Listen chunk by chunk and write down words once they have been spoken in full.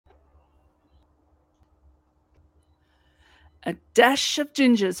A Dash of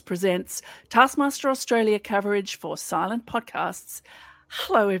Gingers presents Taskmaster Australia coverage for silent podcasts.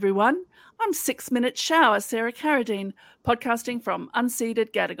 Hello, everyone. I'm 6 Minute Shower, Sarah Carradine, podcasting from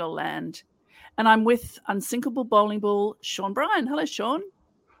unceded Gadigal land. And I'm with Unsinkable Bowling Ball, Sean Bryan. Hello, Sean.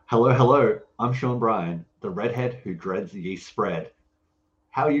 Hello. I'm Sean Bryan, the redhead who dreads the yeast spread.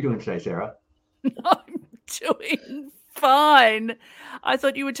 How are you doing today, Sarah? I'm doing fine. I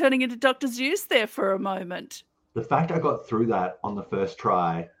thought you were turning into Dr. Zeus there for a moment. The fact I got through that on the first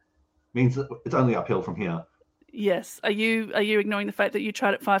try means that it's only uphill from here. Yes. Are you ignoring the fact that you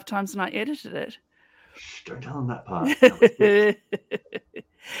tried it 5 times and I edited it? Shh, don't tell him that part. That was good.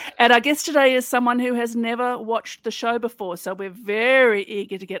 And our guest today is someone who has never watched the show before, so we're very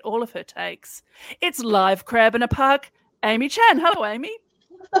eager to get all of her takes. It's live crab in a park, Amy Chan. Hello, Amy.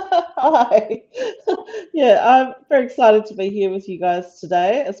 Hi. Yeah, I'm very excited to be here with you guys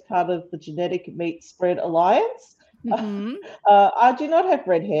today as part of the Genetic Meat Spread Alliance. Mm-hmm. I do not have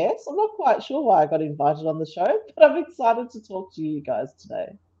red hair, so I'm not quite sure why I got invited on the show, but I'm excited to talk to you guys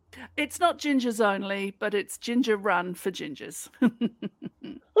today. It's not gingers only, but it's ginger run for gingers.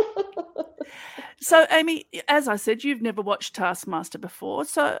 So, Amy, as I said, you've never watched Taskmaster before,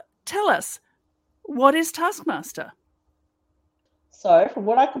 so tell us, what is Taskmaster? So, from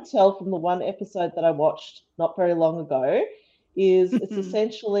what I could tell from the one episode that I watched not very long ago, is it's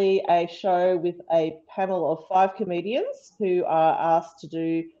essentially a show with a panel of 5 comedians who are asked to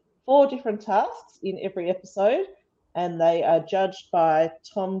do 4 different tasks in every episode, and they are judged by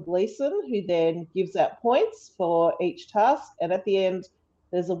Tom Gleeson, who then gives out points for each task, and at the end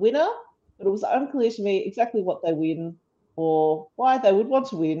there's a winner, but it was unclear to me exactly what they win or why they would want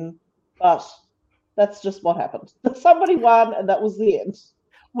to win, but that's just what happened. Somebody won, and that was the end.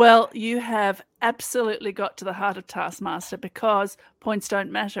 Well, you have absolutely got to the heart of Taskmaster because points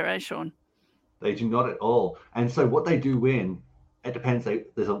don't matter, eh, Sean? They do not at all. And so what they do win, it depends.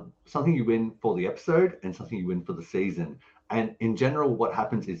 There's something you win for the episode and something you win for the season. And in general, what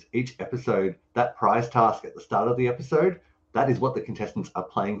happens is each episode, that prize task at the start of the episode, that is what the contestants are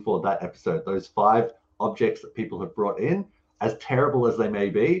playing for that episode. Those 5 objects that people have brought in, as terrible as they may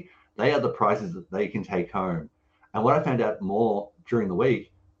be, they are the prizes that they can take home. And what I found out more during the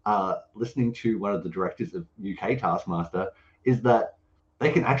week, listening to one of the directors of UK Taskmaster, is that they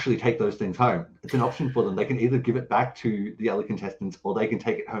can actually take those things home. It's an option for them. They can either give it back to the other contestants or they can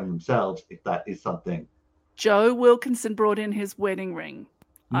take it home themselves if that is something. Joe Wilkinson brought in his wedding ring.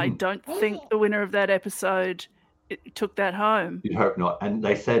 I don't think the winner of that episode took that home. You'd hope not. And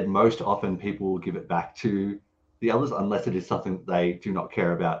they said most often people will give it back to the others unless it is something they do not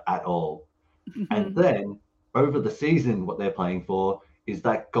care about at all. And then over the season, what they're playing for is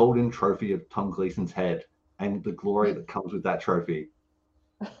that golden trophy of Tom Gleeson's head and the glory that comes with that trophy.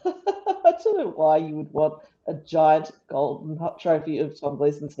 I don't know why you would want a giant golden trophy of Tom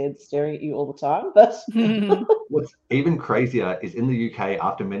Gleeson's head staring at you all the time, but What's even crazier is in the UK,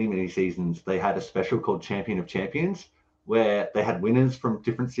 after many seasons, they had a special called Champion of Champions, where they had winners from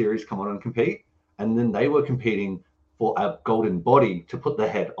different series come on and compete, and then they were competing for a golden body to put their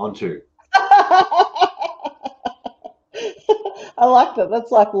head onto. I like that.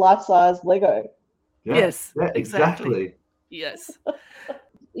 That's like life-size Lego. Yeah, Yes, yeah, exactly. Yes.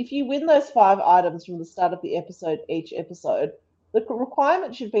 If you win those 5 items from the start of the episode, each episode, the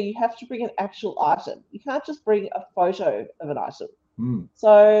requirement should be you have to bring an actual item. You can't just bring a photo of an item.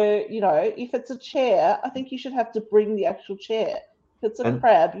 So, if it's a chair, I think you should have to bring the actual chair. If it's a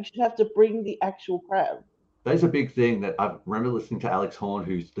crab, you should have to bring the actual crab. There's a big thing that I remember listening to Alex Horn,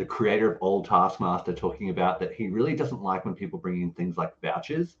 who's the creator of Old Taskmaster, talking about that he really doesn't like when people bring in things like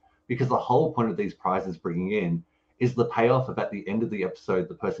vouchers, because the whole point of these prizes bringing in is the payoff of at the end of the episode,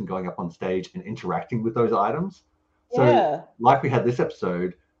 the person going up on stage and interacting with those items. So like we had this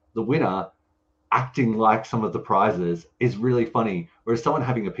episode, the winner acting like some of the prizes is really funny. Whereas someone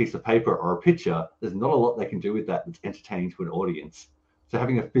having a piece of paper or a picture, there's not a lot they can do with that that's entertaining to an audience. So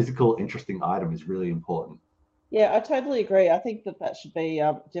having a physical, interesting item is really important. Yeah, I totally agree. I think that should be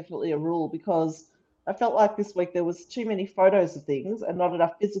definitely a rule, because I felt like this week there was too many photos of things and not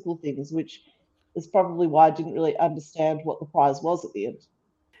enough physical things, which is probably why I didn't really understand what the prize was at the end.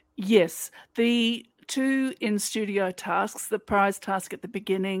 Yes, the 2 in-studio tasks, the prize task at the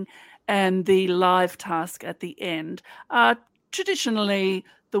beginning and the live task at the end, are traditionally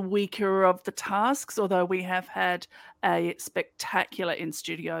the weaker of the tasks, although we have had a spectacular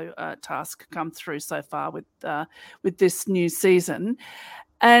in-studio task come through so far with this new season.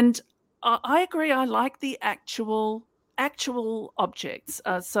 And I agree, I like the actual objects.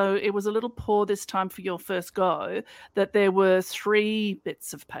 So it was a little poor this time for your first go that there were 3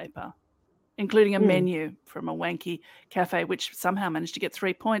 bits of paper including a menu from a wanky cafe, which somehow managed to get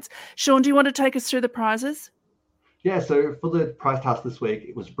 3 points. Sean, do you want to take us through the prizes? Yeah, so for the prize task this week,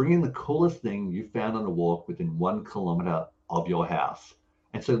 it was bringing the coolest thing you found on a walk within 1 kilometer of your house.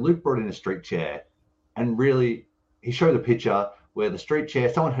 And so Luke brought in a street chair, and really, he showed a picture where the street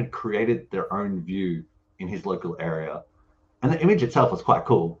chair, someone had created their own view in his local area. And the image itself was quite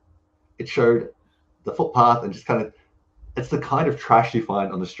cool. It showed the footpath and just kind of, it's the kind of trash you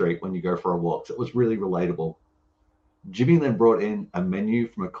find on the street when you go for a walk. So it was really relatable. Jimmy then brought in a menu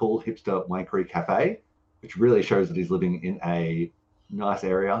from a cool hipster wankery cafe, which really shows that he's living in a nice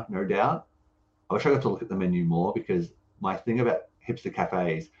area, no doubt. I wish I got to look at the menu more, because my thing about hipster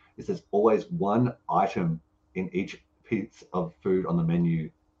cafes is there's always one item in each piece of food on the menu.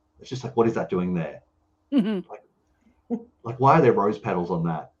 It's just like, what is that doing there? Like, why are there rose petals on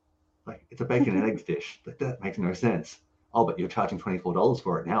that? Like, it's a bacon and eggs dish. Like, that makes no sense. Oh, but you're charging $24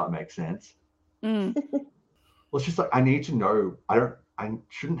 for it. Now it makes sense. Well, it's just like, I need to know. I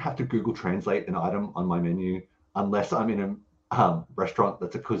shouldn't have to Google Translate an item on my menu unless I'm in a restaurant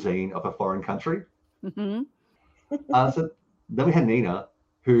that's a cuisine of a foreign country. So then we had Nina,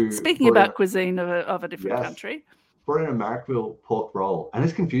 who... Speaking about cuisine of a different country. Brought in a Marrickville pork roll. And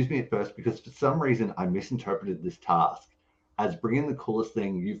this confused me at first, because for some reason I misinterpreted this task as bringing the coolest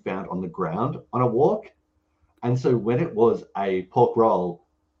thing you found on the ground on a walk. And so when it was a pork roll,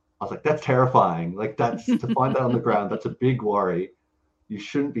 I was like, that's terrifying. Like, that's to find that on the ground, that's a big worry. You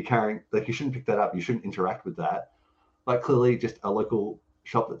shouldn't be carrying, like, you shouldn't pick that up. You shouldn't interact with that. But clearly, just a local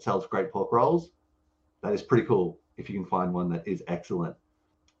shop that sells great pork rolls, that is pretty cool if you can find one that is excellent.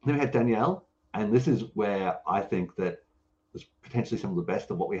 Then we had Danielle, and this is where I think that was potentially some of the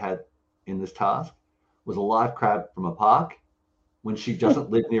best of what we had in this task, was a live crab from a park when she doesn't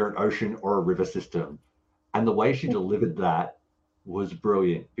live near an ocean or a river system. And the way she delivered that was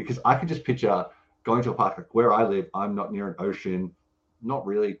brilliant, because I could just picture going to a park, like where I live, I'm not near an ocean, not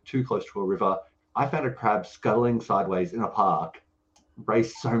really too close to a river. I found a crab scuttling sideways in a park,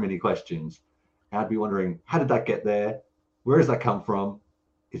 raised so many questions. And I'd be wondering, how did that get there? Where does that come from?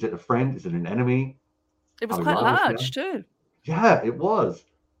 Is it a friend? Is it an enemy? It was quite large too. Yeah, it was.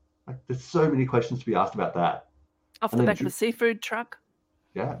 Like, there's so many questions to be asked about that. Off the back of a seafood truck?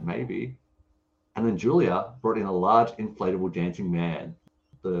 Yeah, maybe. And then Julia brought in a large inflatable dancing man,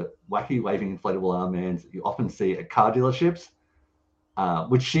 the wacky waving inflatable arm mans that you often see at car dealerships,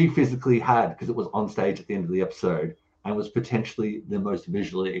 which she physically had because it was on stage at the end of the episode and was potentially the most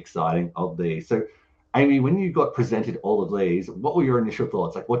visually exciting of these. So, Amy, when you got presented all of these, what were your initial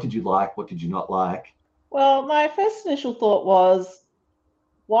thoughts? Like, what did you like? What did you not like? Well, my first initial thought was,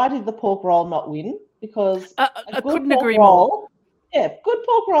 why did the pork roll not win? Because I couldn't agree more. Yeah, good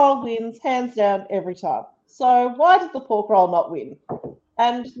pork roll wins hands down every time. So why did the pork roll not win?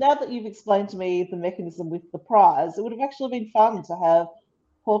 And now that you've explained to me the mechanism with the prize, it would have actually been fun to have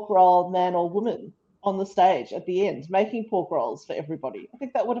pork roll man or woman on the stage at the end, making pork rolls for everybody. I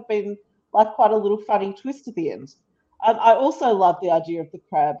think that would have been like quite a little funny twist at the end. I also love the idea of the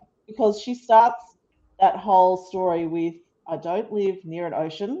crab, because she starts that whole story with, I don't live near an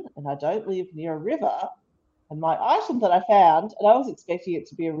ocean and I don't live near a river. And my item that I found, and I was expecting it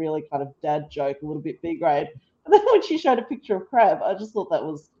to be a really kind of dad joke, a little bit B grade. And then when she showed a picture of crab, I just thought that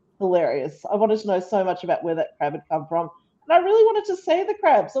was hilarious. I wanted to know so much about where that crab had come from. And I really wanted to see the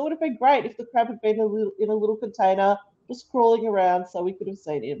crab. So it would have been great if the crab had been in a little container, just crawling around, so we could have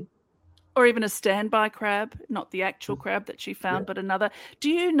seen him. Or even a standby crab, not the actual crab that she found, but another. Do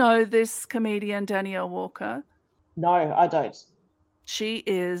you know this comedian, Danielle Walker? No, I don't. She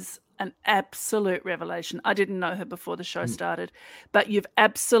is an absolute revelation. I didn't know her before the show started, but you've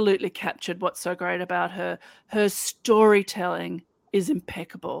absolutely captured what's so great about her. Her storytelling is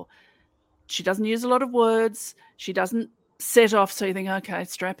impeccable. She doesn't use a lot of words. She doesn't set off so you think, okay,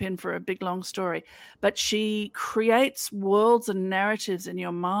 strap in for a big, long story. But she creates worlds and narratives in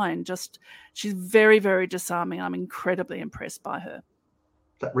your mind. She's very, very disarming. I'm incredibly impressed by her.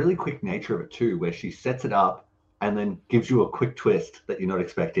 That really quick nature of it too, where she sets it up and then gives you a quick twist that you're not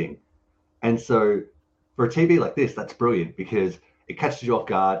expecting. And so for a TV like this, that's brilliant, because it catches you off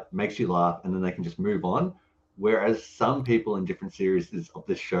guard, makes you laugh, and then they can just move on. Whereas some people in different series of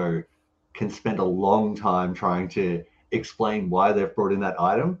this show can spend a long time trying to explain why they've brought in that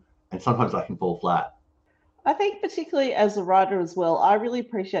item, and sometimes I can fall flat. I think particularly as a writer as well, I really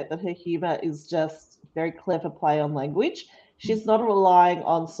appreciate that her humour is just very clever play on language. She's not relying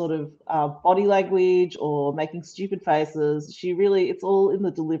on sort of body language or making stupid faces. It's all in the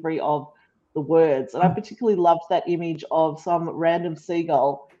delivery of the words. And I particularly loved that image of some random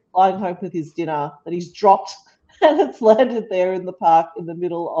seagull flying home with his dinner that he's dropped and it's landed there in the park in the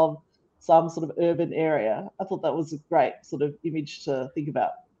middle of some sort of urban area. I thought that was a great sort of image to think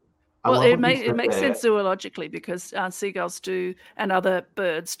about. Well, it makes sense zoologically because seagulls do, and other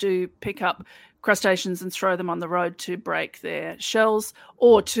birds do, pick up crustaceans and throw them on the road to break their shells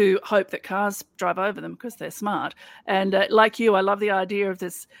or to hope that cars drive over them because they're smart. And like you, I love the idea of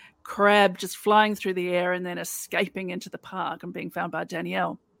this crab just flying through the air and then escaping into the park and being found by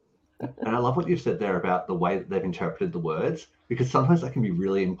Danielle. And I love what you've said there about the way that they've interpreted the words, because sometimes that can be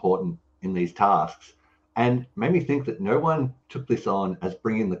really important in these tasks. And made me think that no one took this on as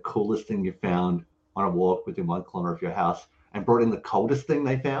bringing the coolest thing you found on a walk within 1 kilometer of your house and brought in the coldest thing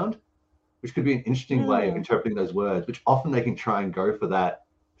they found, which could be an interesting way of interpreting those words, which often they can try and go for that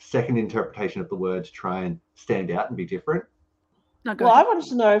second interpretation of the words, try and stand out and be different. No, well, I wanted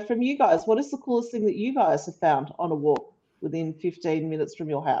to know from you guys, what is the coolest thing that you guys have found on a walk within 15 minutes from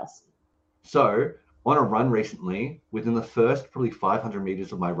your house? So on a run recently, within the first probably 500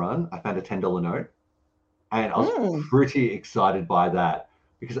 meters of my run, I found a $10 note. And I was pretty excited by that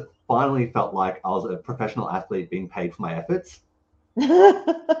because it finally felt like I was a professional athlete being paid for my efforts.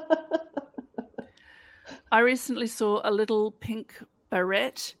 I recently saw a little pink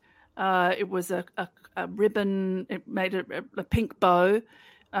barrette. It was a ribbon. It made a pink bow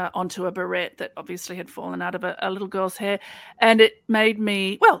onto a barrette that obviously had fallen out of a little girl's hair. And it made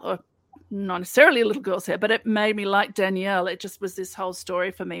me, well, not necessarily a little girl's hair, but it made me like Danielle. It just was this whole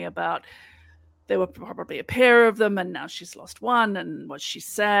story for me about there were probably a pair of them and now she's lost one, and was she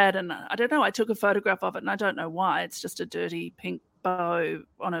sad? And I don't know. I took a photograph of it and I don't know why. It's just a dirty pink bow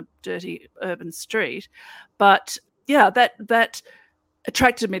on a dirty urban street. But yeah, that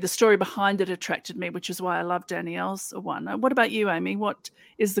attracted me. The story behind it attracted me, which is why I love Danielle's one. What about you, Amy? What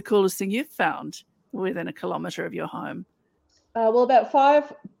is the coolest thing you've found within 1 kilometre of your home? Well, about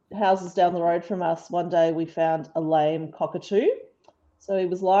 5 houses down the road from us, one day we found a lame cockatoo. So he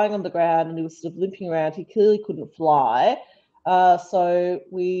was lying on the ground and he was sort of limping around. He clearly couldn't fly. So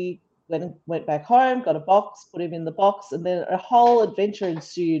we went back home, got a box, put him in the box, and then a whole adventure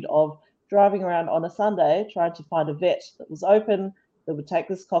ensued of driving around on a Sunday trying to find a vet that was open that would take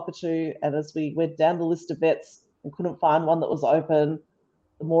this cockatoo. And as we went down the list of vets and couldn't find one that was open,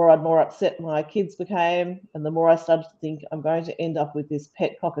 the more upset my kids became, and the more I started to think, I'm going to end up with this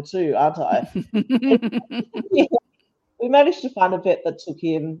pet cockatoo, aren't I? Yeah. We managed to find a vet that took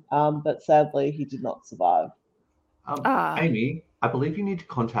him, but sadly he did not survive. Amy, I believe you need to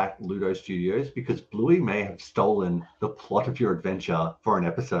contact Ludo Studios because Bluey may have stolen the plot of your adventure for an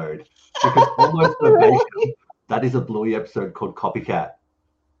episode. Because almost verbatim, that is a Bluey episode called Copycat.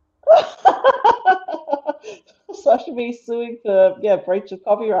 So I should be suing for breach of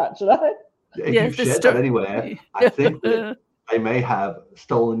copyright, should I? If you've shared that anywhere, I think that they may have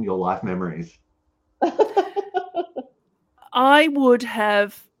stolen your life memories. I would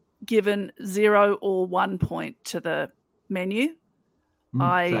have given 0 or 1 point to the menu.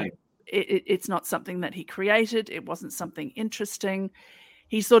 It's not something that he created. It wasn't something interesting.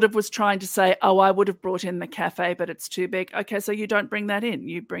 He sort of was trying to say, oh, I would have brought in the cafe, but it's too big. Okay, so you don't bring that in.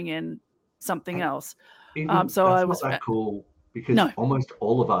 You bring in something else. So I was not that cool because almost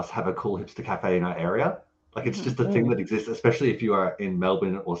all of us have a cool hipster cafe in our area. Like it's just a thing that exists, especially if you are in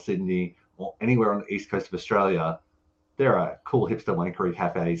Melbourne or Sydney or anywhere on the east coast of Australia. There are cool hipster wankery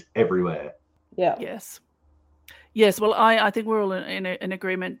cafes everywhere. Yeah. Yes. Well, I think we're all in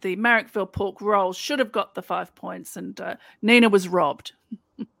agreement. The Marrickville pork roll should have got the 5 points, and Nina was robbed.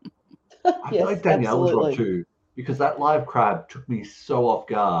 I feel like Danielle was robbed too, because that live crab took me so off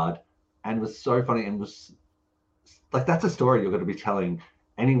guard and was so funny and was like, that's a story you're going to be telling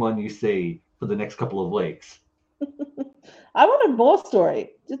anyone you see for the next couple of weeks. I wanted more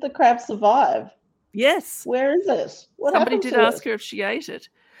story. Did the crab survive? Yes. Where is it? Somebody did ask her if she ate it.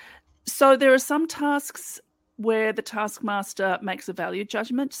 So there are some tasks where the Taskmaster makes a value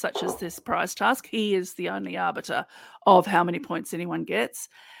judgment, such as this prize task. He is the only arbiter of how many points anyone gets.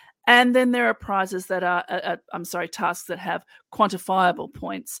 And then there are prizes that are, tasks that have quantifiable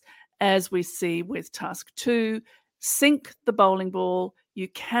points, as we see with task 2, sink the bowling ball. You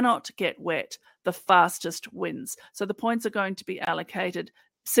cannot get wet. The fastest wins. So the points are going to be allocated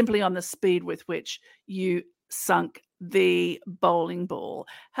simply on the speed with which you sunk the bowling ball.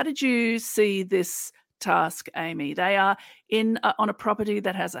 How did you see this task, Amy? They are on a property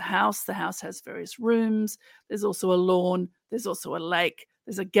that has a house. The house has various rooms. There's also a lawn. There's also a lake.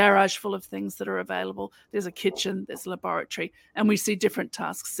 There's a garage full of things that are available. There's a kitchen. There's a laboratory. And we see different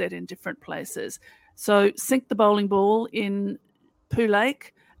tasks set in different places. So sink the bowling ball in Pooh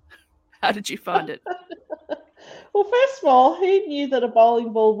Lake. How did you find it? Well, first of all, who knew that a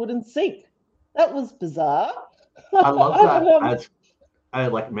bowling ball wouldn't sink? That was bizarre. I love that.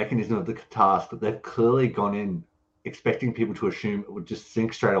 like mechanism of the task that they've clearly gone in expecting people to assume it would just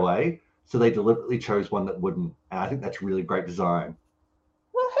sink straight away. So they deliberately chose one that wouldn't. And I think that's really great design.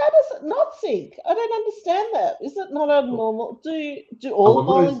 Well, how does it not sink? I don't understand that. Is it not a normal? Do A all lot of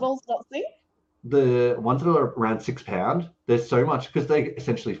bowling those, balls not sink? the ones that are around £6, there's so much because they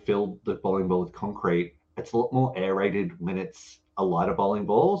essentially filled the bowling ball with concrete. It's a lot more aerated when it's a lighter bowling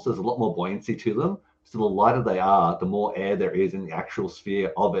ball. So there's a lot more buoyancy to them. So the lighter they are, the more air there is in the actual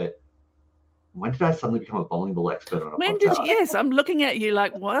sphere of it. When did I suddenly become a bowling ball expert on a When did podcast? you, yes, I'm looking at you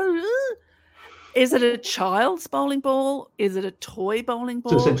like, what? Is it a child's bowling ball? Is it a toy bowling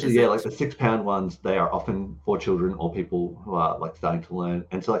So ball? essentially, Is yeah, it like the £6 ones, they are often for children or people who are like starting to learn.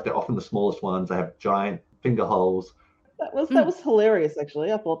 And so like they're often the smallest ones. They have giant finger holes. That was hilarious.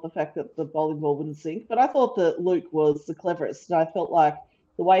 Actually, I thought the fact that the bowling ball wouldn't sink, but I thought that Luke was the cleverest, and I felt like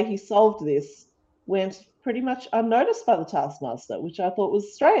the way he solved this went pretty much unnoticed by the Taskmaster, which I thought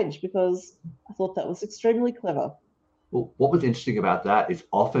was strange because I thought that was extremely clever. Well, what was interesting about that is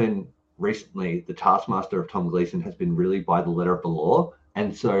often recently the taskmaster of Tom Gleeson has been really by the letter of the law.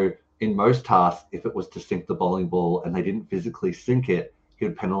 And so in most tasks, if it was to sink the bowling ball and they didn't physically sink it, he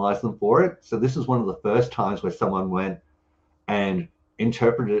would penalize them for it. So this is one of the first times where someone went and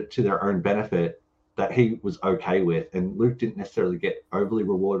interpreted it to their own benefit that he was okay with. And Luke didn't necessarily get overly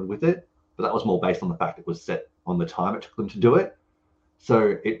rewarded with it, but that was more based on the fact it was set on the time it took them to do it.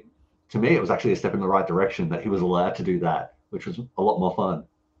 So it, to me, it was actually a step in the right direction that he was allowed to do that, which was a lot more fun.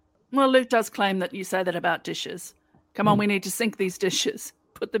 well, Luke does claim that you say that about dishes. Come on, we need to sink these dishes.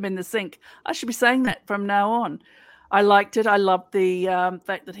 Put them in the sink. I should be saying that from now on. I liked it. I loved the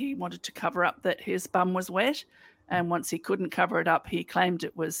fact that he wanted to cover up that his bum was wet. And once he couldn't cover it up, he claimed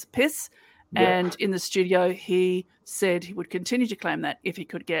it was piss. Yeah. And in the studio, he said he would continue to claim that if he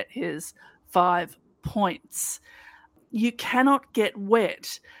could get his 5 points. You cannot get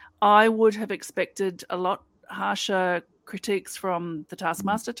wet. I would have expected a lot harsher critiques from the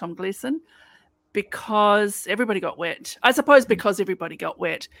Taskmaster, Tom Gleeson, because everybody got wet. I suppose because everybody got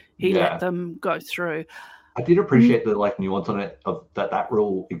wet, he let them go through. I did appreciate the like nuance on it of that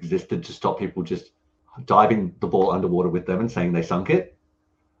rule existed to stop people just diving the ball underwater with them and saying they sunk it.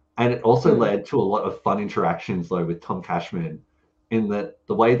 And it also led to a lot of fun interactions though with Tom Cashman, in that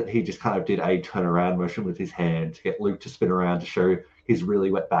the way that he just kind of did a turnaround motion with his hand to get Luke to spin around to show his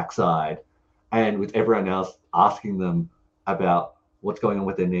really wet backside, and with everyone else asking them about what's going on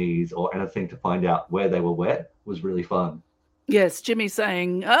with their knees or anything to find out where they were wet was really fun. Yes, Jimmy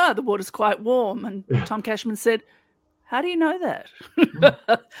saying, the water's quite warm. And Tom Cashman said, how do you know that?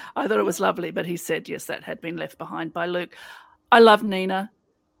 I thought it was lovely, but he said, yes, that had been left behind by Luke. I love Nina.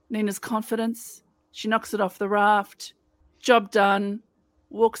 Nina's confidence. She knocks it off the raft. Job done.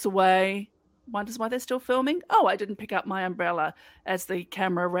 Walks away. Wonders why they're still filming. Oh, I didn't pick up my umbrella, as the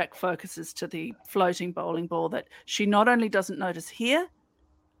camera rack focuses to the floating bowling ball that she not only doesn't notice here,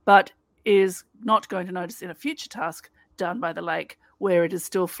 but is not going to notice in a future task down by the lake where it is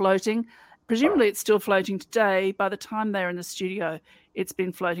still floating. Presumably it's still floating today. By the time they're in the studio, it's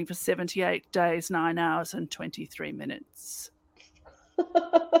been floating for 78 days, 9 hours and 23 minutes. Do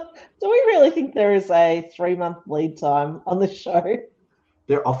we really think there is a 3-month lead time on this show?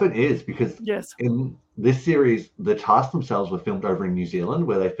 There often is, because yes, in this series, the tasks themselves were filmed over in New Zealand,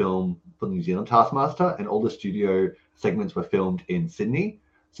 where they film for New Zealand Taskmaster, and all the studio segments were filmed in Sydney.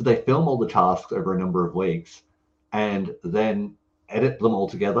 So they film all the tasks over a number of weeks and then edit them all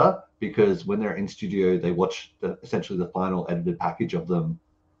together, because when they're in studio, they watch essentially the final edited package of them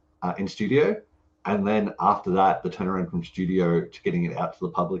in studio. And then after that, the turnaround from studio to getting it out to the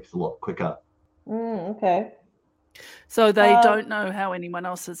public is a lot quicker. Okay. So they don't know how anyone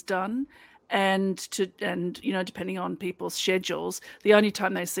else has done. And you know, depending on people's schedules, the only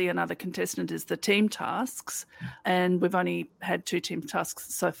time they see another contestant is the team tasks. And we've only had 2 team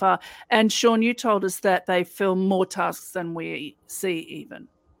tasks so far. And Sean, you told us that they film more tasks than we see even.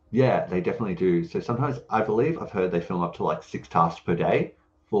 Yeah, they definitely do. So sometimes I believe I've heard they film up to like 6 tasks per day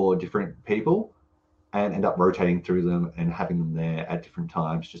for different people and end up rotating through them and having them there at different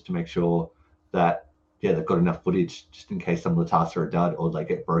times just to make sure that, yeah, they've got enough footage just in case some of the tasks are a dud or they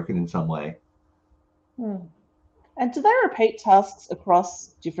get broken in some way. And do they repeat tasks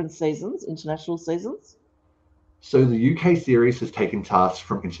across different seasons, international seasons? So the UK series has taken tasks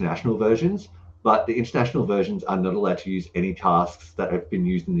from international versions, but the international versions are not allowed to use any tasks that have been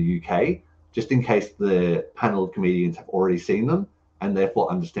used in the UK, just in case the panel of comedians have already seen them and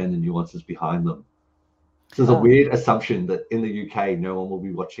therefore understand the nuances behind them. So there's a weird assumption that in the UK, no one will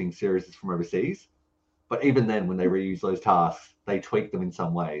be watching series from overseas. But even then, when they reuse those tasks, they tweak them in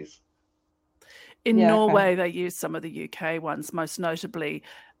some ways. In Norway, they use some of the UK ones, most notably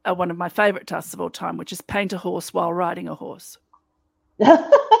one of my favourite tasks of all time, which is paint a horse while riding a horse.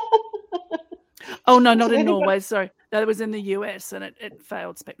 Oh, no, not in Norway. Sorry. That was in the US and it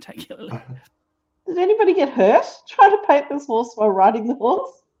failed spectacularly. Did anybody get hurt trying to paint this horse while riding the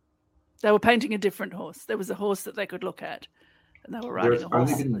horse? They were painting a different horse. There was a horse that they could look at, and they were riding a horse.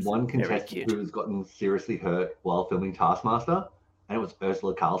 There's only been one contestant who has gotten seriously hurt while filming Taskmaster, and it was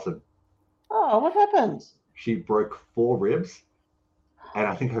Ursula Carlson. Oh, what happened? She broke 4 ribs, and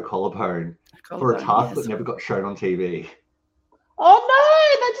I think her collarbone for a task that never got shown on TV. Oh,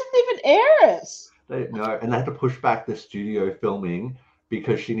 no, they didn't even air it. No, and they had to push back the studio filming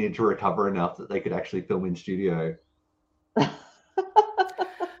because she needed to recover enough that they could actually film in studio.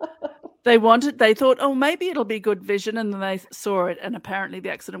 They thought, oh, maybe it'll be good vision, and then they saw it, and apparently the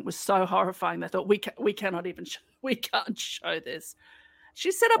accident was so horrifying they thought we can't show this.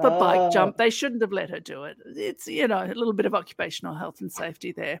 She set up a bike jump. They shouldn't have let her do it. It's a little bit of occupational health and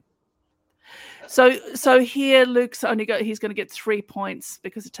safety there. So here Luke's he's going to get 3 points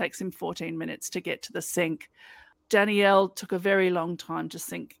because it takes him 14 minutes to get to the sink. Danielle took a very long time to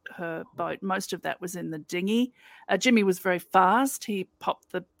sink her boat. Most of that was in the dinghy. Jimmy was very fast. He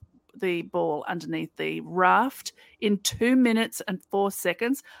popped the ball underneath the raft in 2 minutes and 4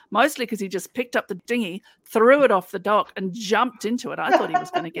 seconds, mostly because he just picked up the dinghy, threw it off the dock and jumped into it. I thought he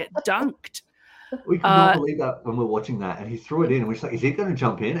was going to get dunked. We could not believe that when we were watching that, and he threw it in, and we're just like, is he going to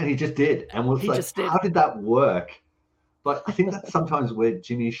jump in? And he just did. And we're like, how did that work? But I think that's sometimes where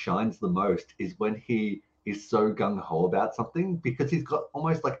Jimmy shines the most, is when he is so gung-ho about something, because he's got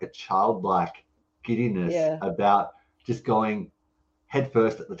almost like a childlike giddiness about just going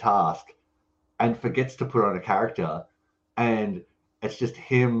headfirst at the task and forgets to put on a character. And it's just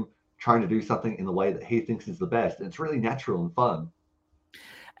him trying to do something in the way that he thinks is the best. And it's really natural and fun.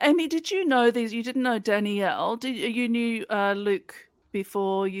 Amy, did you know these? You didn't know Danielle. You knew Luke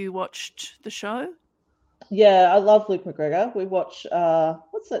before you watched the show? Yeah, I love Luke McGregor. We watch,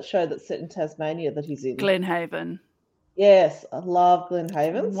 what's that show that's set in Tasmania that he's in? Glenhaven. Yes, I love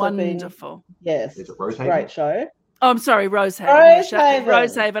Glenhaven. Wonderful. Yes, it's a great show. Oh, I'm sorry, Rosehaven.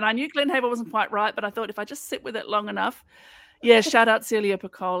 Rosehaven. I knew Glenhaven wasn't quite right, but I thought if I just sit with it long enough. Yeah, shout out Celia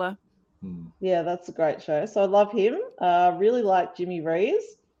Piccola. Yeah, that's a great show. So I love him. Really like Jimmy Rees.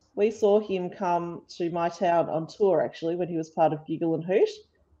 We saw him come to my town on tour, actually, when he was part of Giggle and Hoot.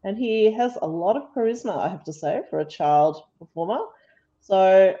 And he has a lot of charisma, I have to say, for a child performer.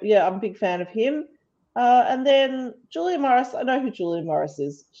 So, yeah, I'm a big fan of him. And then Julia Morris, I know who Julia Morris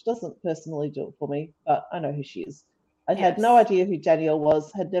is. She doesn't personally do it for me, but I know who she is. I had no idea who Danielle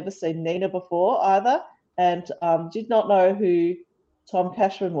was, had never seen Nina before either, and did not know who Tom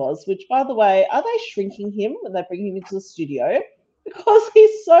Cashman was, which, by the way, are they shrinking him when they bring him into the studio? Because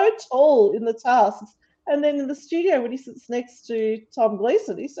he's so tall in the tasks. And then in the studio, when he sits next to Tom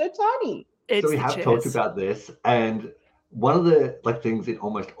Gleeson, he's so tiny. So we have talked about this, and one of the things in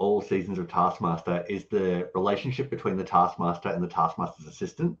almost all seasons of Taskmaster is the relationship between the Taskmaster and the Taskmaster's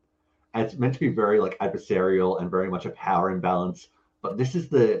assistant. And it's meant to be very adversarial and very much a power imbalance. But this is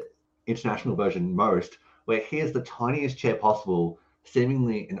the international version most, where he has the tiniest chair possible,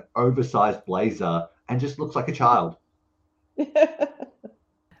 seemingly an oversized blazer, and just looks like a child.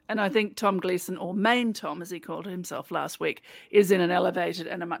 And I think Tom Gleeson, or Main Tom, as he called himself last week, is in an elevated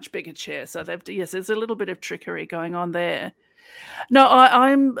and a much bigger chair. So there's a little bit of trickery going on there. No,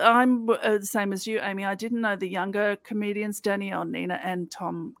 I'm the same as you, Amy. I didn't know the younger comedians, Danielle, Nina, and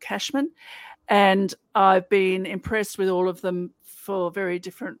Tom Cashman, and I've been impressed with all of them for very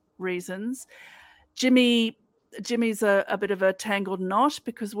different reasons. Jimmy's a bit of a tangled knot,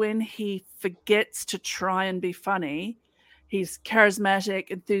 because when he forgets to try and be funny, he's charismatic,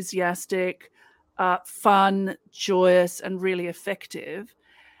 enthusiastic, fun, joyous, and really effective.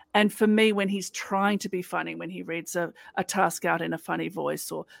 And for me, when he's trying to be funny, when he reads a task out in a funny voice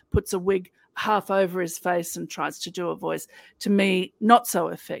or puts a wig half over his face and tries to do a voice, to me, not so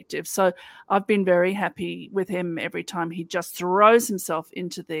effective. So I've been very happy with him every time he just throws himself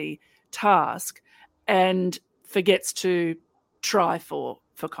into the task and forgets to try for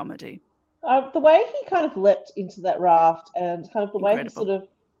comedy. The way he kind of leapt into that raft and kind of the way he sort of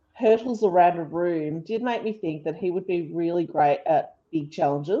hurtles around a room did make me think that he would be really great at big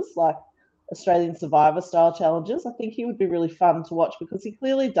challenges, like Australian Survivor style challenges. I think he would be really fun to watch, because he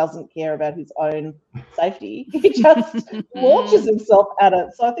clearly doesn't care about his own safety. He just launches himself at it.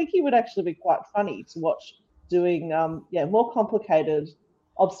 So I think he would actually be quite funny to watch doing more complicated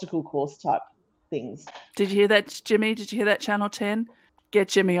obstacle course type things. Did you hear that, Jimmy? Did you hear that, Channel 10? Get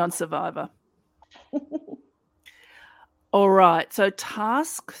Jimmy on Survivor. All right. So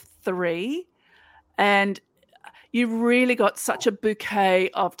task 3, And you really got such a bouquet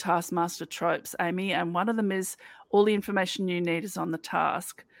of Taskmaster tropes, Amy, and one of them is all the information you need is on the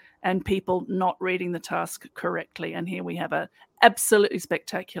task and people not reading the task correctly. And here we have an absolutely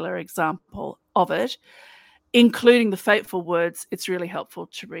spectacular example of it, including the fateful words, it's really helpful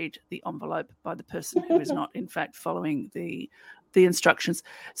to read the envelope by the person who is not, in fact, following the instructions.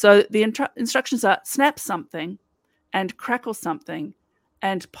 So the instructions are snap something and crackle something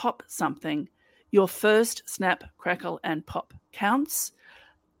and pop something. Your first snap, crackle, and pop counts.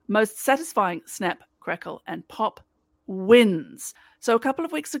 Most satisfying snap, crackle, and pop wins. So a couple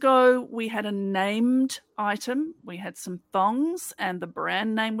of weeks ago, we had a named item. We had some thongs, and the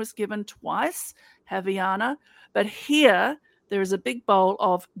brand name was given twice, Haviana. But here, there is a big bowl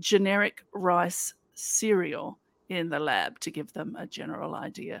of generic rice cereal in the lab to give them a general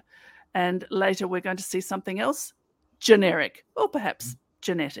idea. And later, we're going to see something else, generic, or perhaps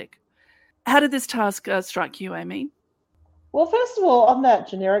genetic. How did this task strike you, Amy? Well, first of all, on that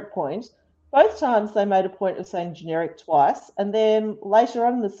generic point, both times they made a point of saying generic twice, and then later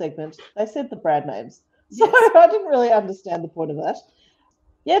on in the segment, they said the brand names. So Yes. I didn't really understand the point of that.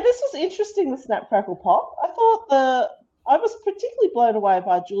 Yeah, this was interesting, the Snap Crackle Pop. I was particularly blown away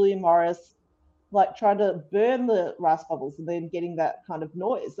by Julia Morris, like trying to burn the rice bubbles and then getting that kind of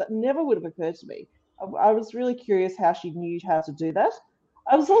noise. That never would have occurred to me. I was really curious how she knew how to do that.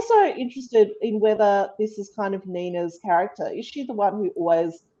 I was also interested in whether this is kind of Nina's character. Is she the one who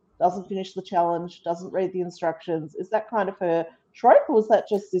always doesn't finish the challenge, doesn't read the instructions? Is that kind of her trope, or was that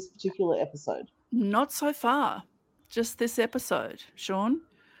just this particular episode? Not so far. Just this episode. Sean?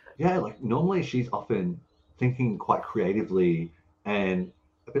 Yeah, like normally she's often thinking quite creatively and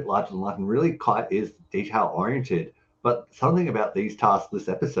a bit larger than life and really quite is detail oriented. But something about these tasks this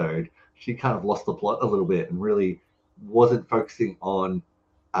episode, she kind of lost the plot a little bit and really wasn't focusing on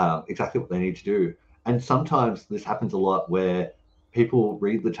exactly what they need to do. And sometimes this happens a lot where people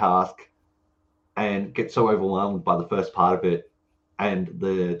read the task and get so overwhelmed by the first part of it and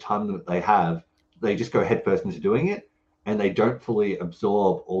the time that they have, they just go headfirst into doing it and they don't fully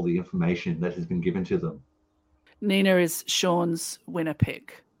absorb all the information that has been given to them. Nina is Sean's winner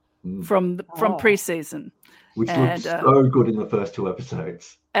pick from pre-season. Which looked so good in the first two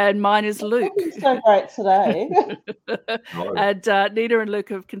episodes. And mine is Luke. So great today. And Nina and Luke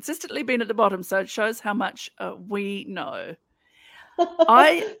have consistently been at the bottom, so it shows how much we know.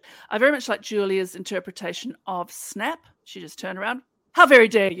 I very much like Julia's interpretation of Snap. She just turned around. How very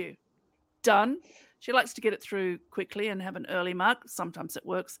dare you? Done. She likes to get it through quickly and have an early mark. Sometimes it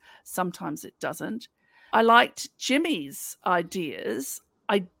works, sometimes it doesn't. I liked Jimmy's ideas.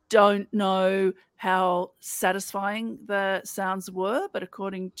 I don't know how satisfying the sounds were, but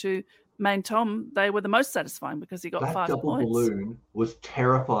according to Main Tom, they were the most satisfying because he got 5 points. That double balloon was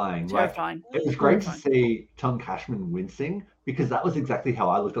terrifying. Terrifying. Like, it was great to see Tom Cashman wincing because that was exactly how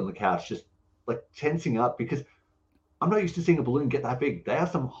I looked on the couch, just like tensing up because I'm not used to seeing a balloon get that big. They are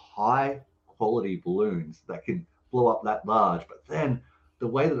some high quality balloons that can blow up that large, but then the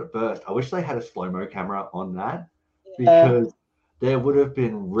way that it burst, I wish they had a slow-mo camera on that because there would have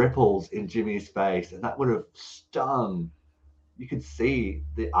been ripples in Jimmy's face and that would have stung. You could see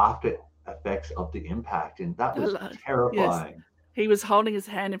the after effects of the impact and that was terrifying. Yes. He was holding his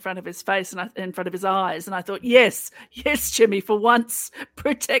hand in front of his face and in front of his eyes. And I thought, yes, Jimmy, for once,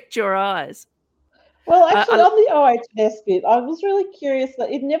 protect your eyes. Well, actually, on the OHS bit, I was really curious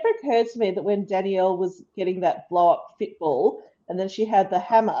that it never occurred to me that when Danielle was getting that blow-up fit ball and then she had the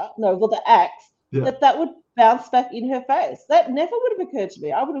axe, that would bounce back in her face. That never would have occurred to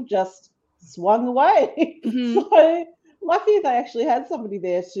me. I would have just swung away. Mm-hmm. So lucky they actually had somebody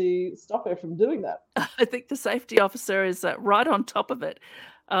there to stop her from doing that. I think the safety officer is right on top of it.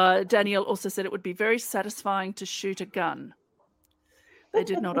 Danielle also said it would be very satisfying to shoot a gun. They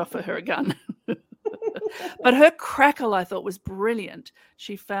did not offer her a gun. But her crackle, I thought, was brilliant.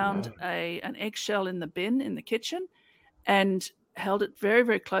 She found an eggshell in the bin in the kitchen and held it very,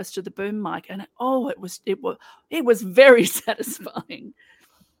 very close to the boom mic. And it was very satisfying.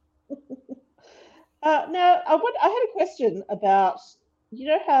 Now, I had a question about, you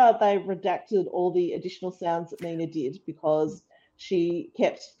know how they redacted all the additional sounds that Nina did because she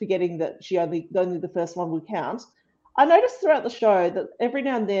kept forgetting that only the first one would count. I noticed throughout the show that every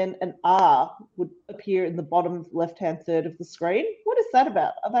now and then an R would appear in the bottom left-hand third of the screen. What is that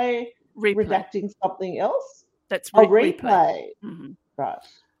about? Are they redacting something else? That's replay. Mm-hmm. Right.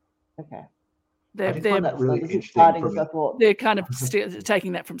 Okay. They're really exciting as I thought. They're kind of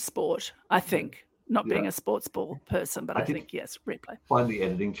taking that from sport, I think. not being a sports ball person, but I think, yes, replay. Find the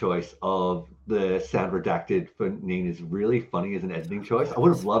editing choice of the sound redacted for Nina's really funny as an editing choice. I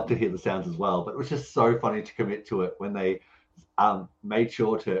would have loved to hear the sounds as well, but it was just so funny to commit to it when they made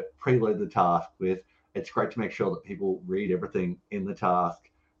sure to preload the task with, it's great to make sure that people read everything in the task,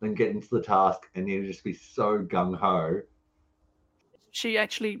 then get into the task and Nina just be so gung-ho. She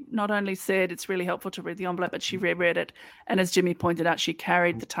actually not only said it's really helpful to read the envelope, but she reread it. And as Jimmy pointed out, she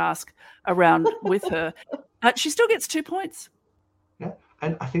carried the task around with her. She still gets 2 points. Yeah,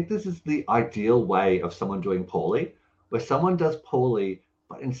 and I think this is the ideal way of someone doing poorly, where someone does poorly,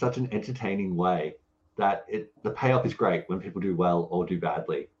 but in such an entertaining way that the payoff is great when people do well or do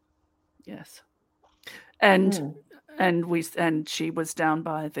badly. Yes. And she was down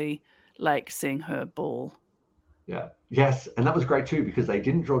by the lake seeing her ball. Yeah. Yes, and that was great too because they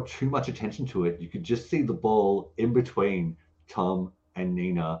didn't draw too much attention to it. You could just see the ball in between Tom and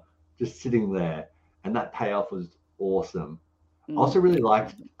Nina just sitting there, and that payoff was awesome. I also really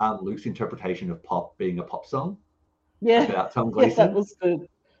liked Luke's interpretation of pop being a pop song. Yeah, about Tom Gleeson. Yes, that was good.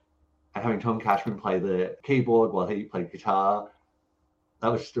 And having Tom Cashman play the keyboard while he played guitar.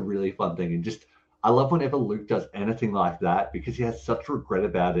 That was just a really fun thing. And just, I love whenever Luke does anything like that because he has such regret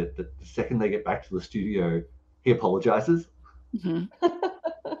about it that the second they get back to the studio, he apologizes. Mm-hmm.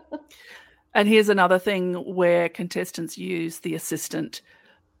 And here's another thing where contestants use the assistant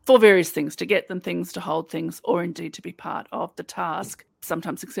for various things, to get them things, to hold things, or indeed to be part of the task,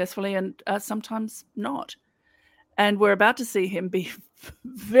 sometimes successfully and sometimes not. And we're about to see him be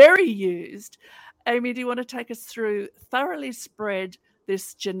very used. Amy, do you want to take us through thoroughly spread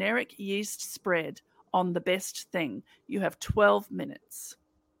this generic yeast spread on the best thing? You have 12 minutes.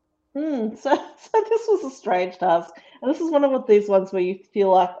 So this was a strange task. And this is one of these ones where you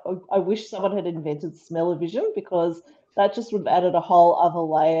feel like, oh, I wish someone had invented smell-o-vision because that just would have added a whole other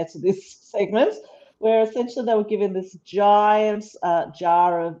layer to this segment, where essentially they were given this giant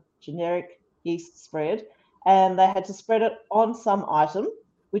jar of generic yeast spread, and they had to spread it on some item,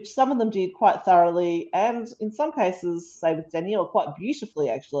 which some of them did quite thoroughly, and in some cases, say with Danielle, quite beautifully,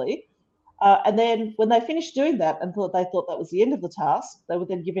 actually. And then when they finished doing that and thought that was the end of the task, they were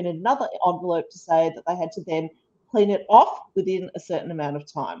then given another envelope to say that they had to then clean it off within a certain amount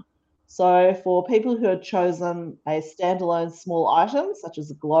of time. So for people who had chosen a standalone small item, such as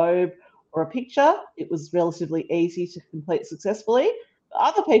a globe or a picture, it was relatively easy to complete successfully. But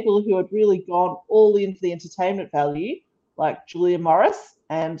other people who had really gone all into the entertainment value, like Julia Morris,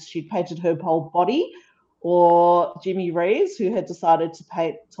 and she painted her whole body, or Jimmy Reeves, who had decided to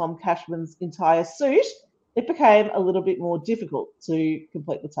paint Tom Cashman's entire suit, it became a little bit more difficult to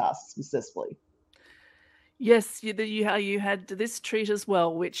complete the task successfully. Yes, you had this treat as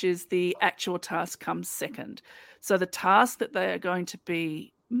well, which is the actual task comes second. So the task that they are going to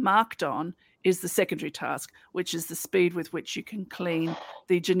be marked on is the secondary task, which is the speed with which you can clean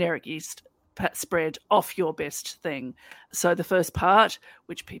the generic yeast spread off your best thing. So the first part,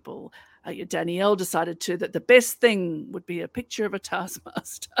 which people... Danielle decided that the best thing would be a picture of a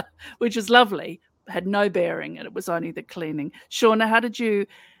Taskmaster, which is lovely, had no bearing, and it was only the cleaning. Shauna, how did you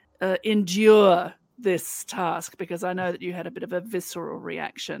endure this task? Because I know that you had a bit of a visceral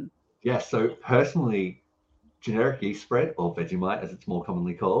reaction. Yeah, so personally, generic yeast spread, or Vegemite as it's more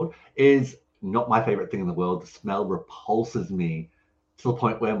commonly called, is not my favorite thing in the world. The smell repulses me to the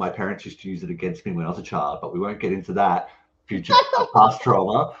point where my parents used to use it against me when I was a child, but we won't get into that future past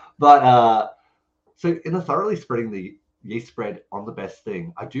trauma. But so in the thoroughly spreading the yeast spread on the best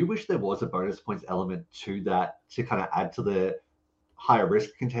thing, I do wish there was a bonus points element to that to kind of add to the higher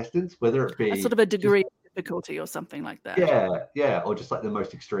risk contestants, whether it be a sort of a degree of difficulty or something like that. Yeah, or just like the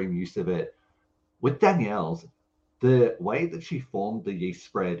most extreme use of it. With Danielle's, the way that she formed the yeast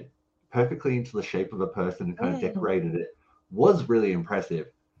spread perfectly into the shape of a person and kind of decorated it was really impressive.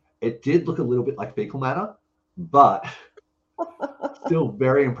 It did look a little bit like fecal matter, but still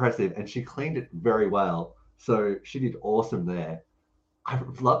very impressive, and she cleaned it very well. So she did awesome there. I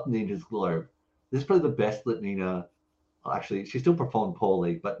loved Nina's globe. This is probably the best that Nina... Actually, she still performed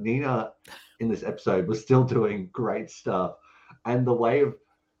poorly, but Nina in this episode was still doing great stuff. And the way of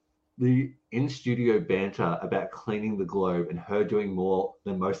the in-studio banter about cleaning the globe and her doing more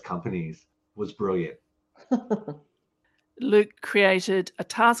than most companies was brilliant. Luke created a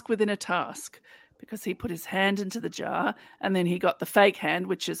task within a task because he put his hand into the jar and then he got the fake hand,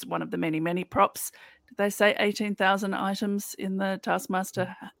 which is one of the many, many props. Did they say 18,000 items in the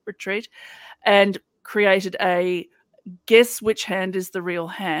Taskmaster retreat? And created a guess which hand is the real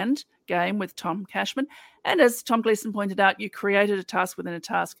hand game with Tom Cashman. And as Tom Gleeson pointed out, you created a task within a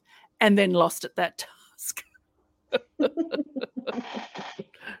task and then lost at that task.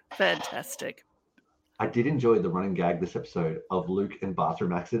 Fantastic. I did enjoy the running gag this episode of Luke and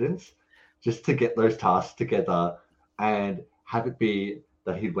bathroom accidents, just to get those tasks together and have it be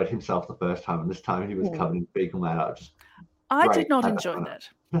that he'd wet himself the first time, and this time he was covered in fecal matter. Just I great. did not enjoy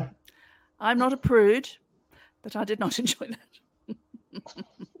that. I'm not a prude, but I did not enjoy that.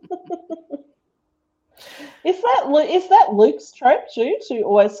 Is that Luke's trope too, to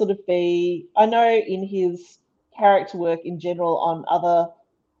always sort of be? I know in his character work in general on other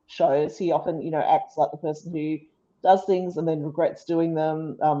shows, he often, acts like the person who does things and then regrets doing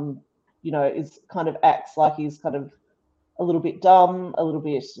them. Is kind of acts like he's kind of a little bit dumb, a little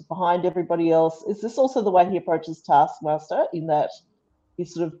bit behind everybody else. Is this also the way he approaches Taskmaster, in that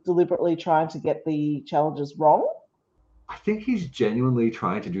he's sort of deliberately trying to get the challenges wrong? I think he's genuinely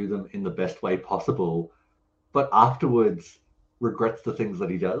trying to do them in the best way possible, but afterwards regrets the things that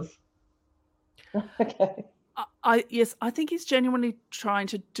he does. Okay. Yes, I think he's genuinely trying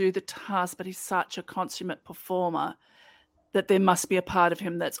to do the task, but he's such a consummate performer that there must be a part of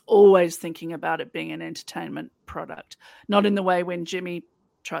him that's always thinking about it being an entertainment product. Not in the way when Jimmy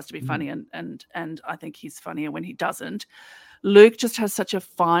tries to be funny, and I think he's funnier when he doesn't. Luke just has such a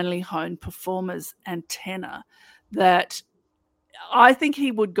finely honed performer's antenna that I think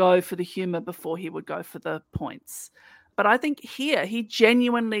he would go for the humor before he would go for the points. But I think here he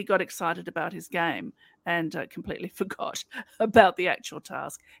genuinely got excited about his game and completely forgot about the actual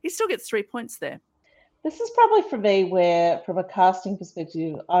task. He still gets 3 points there. This is probably for me where, from a casting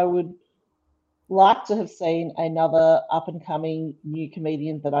perspective, I would like to have seen another up-and-coming new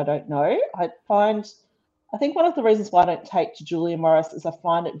comedian that I don't know. I think one of the reasons why I don't take to Julia Morris is I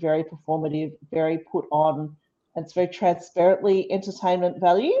find it very performative, very put on, and it's very transparently entertainment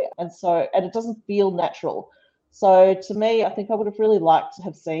value, and it doesn't feel natural. So to me, I think I would have really liked to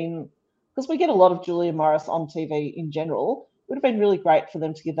have seen, because we get a lot of Julia Morris on TV in general. It would have been really great for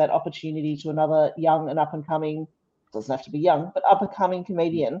them to give that opportunity to another young and up-and-coming, doesn't have to be young, but up-and-coming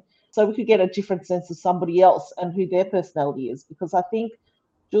comedian, so we could get a different sense of somebody else and who their personality is. Because I think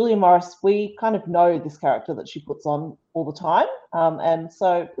Julia Morris, we kind of know this character that she puts on all the time, and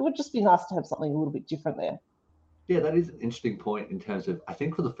so it would just be nice to have something a little bit different there. Yeah, that is an interesting point in terms of, I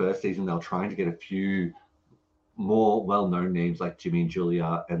think for the first season, they were trying to get a few more well-known names like Jimmy and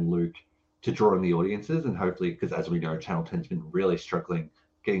Julia and Luke to draw in the audiences, and hopefully, because as we know, Channel 10's been really struggling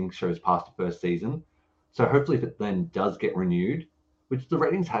getting shows past the first season. So hopefully if it then does get renewed, which the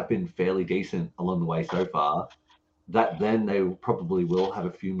ratings have been fairly decent along the way so far, that then they probably will have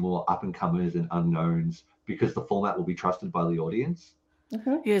a few more up-and-comers and unknowns, because the format will be trusted by the audience.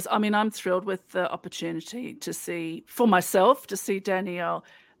 Mm-hmm. Yes, I mean, I'm thrilled with the opportunity to see, for myself, to see Danielle,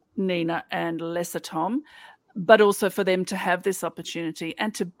 Nina, and Lesser Tom, but also for them to have this opportunity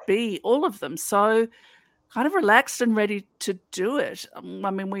and to be, all of them, so kind of relaxed and ready to do it. I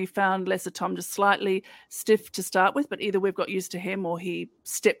mean, we found Lesser Tom just slightly stiff to start with, but either we've got used to him or he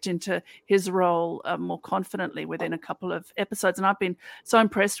stepped into his role more confidently within a couple of episodes, and I've been so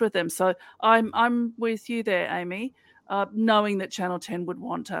impressed with them. So I'm with you there, Amy. Knowing that Channel 10 would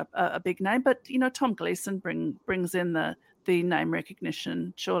want a big name, but Tom Gleeson brings in the name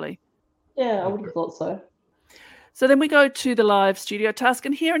recognition, surely. Yeah, I would have thought so. So then we go to the live studio task,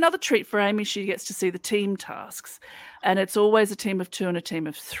 and here another treat for Amy. She gets to see the team tasks, and it's always a team of 2 and a team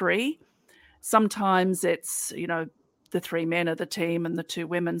of 3. Sometimes it's the 3 men are the team and the 2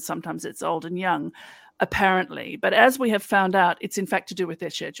 women. Sometimes it's old and young, apparently. But as we have found out, it's in fact to do with their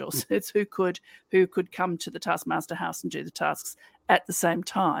schedules. It's who could come to the Taskmaster house and do the tasks at the same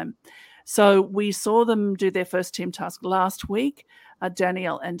time. So we saw them do their first team task last week.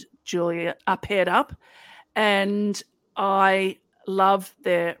 Danielle and Julia are paired up, and I love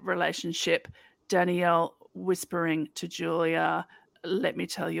their relationship. Danielle whispering to Julia, "Let me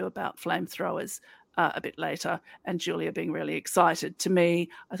tell you about flamethrowers," a bit later, and Julia being really excited. To me,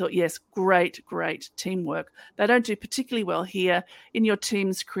 I thought, yes, great teamwork. They don't do particularly well here. In your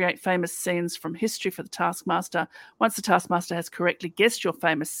teams, create famous scenes from history for the Taskmaster. Once the Taskmaster has correctly guessed your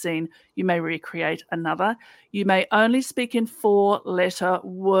famous scene, you may recreate another. You may only speak in 4-letter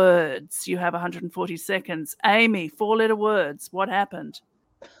words. You have 140 seconds. Amy, 4-letter words. What happened?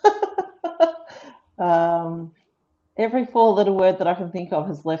 Every 4-letter word that I can think of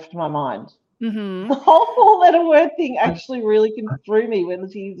has left my mind. Mm-hmm. The whole 4-letter word thing actually really threw me when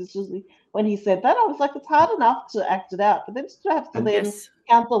he said that. I was like, it's hard enough to act it out, but then just to have to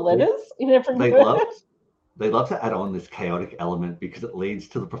count the letters in every word. They love to add on this chaotic element because it leads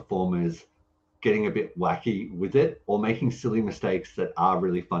to the performers getting a bit wacky with it or making silly mistakes that are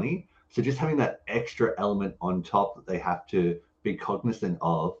really funny. So just having that extra element on top that they have to be cognizant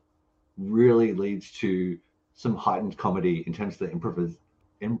of really leads to some heightened comedy in terms of the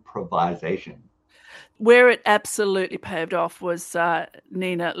improvisation. Where it absolutely paved off was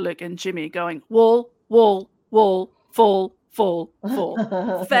Nina, Luke, and Jimmy going wall, wall, wall, fall, fall,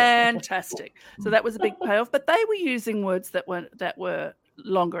 fall. Fantastic. So that was a big payoff. But they were using words that were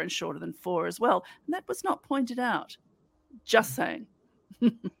longer and shorter than 4 as well, and that was not pointed out. Just saying.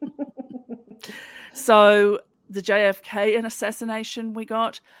 So the JFK assassination we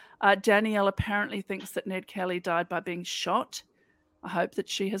got. Danielle apparently thinks that Ned Kelly died by being shot. I hope that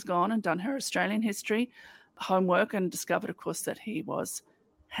she has gone and done her Australian history homework and discovered, of course, that he was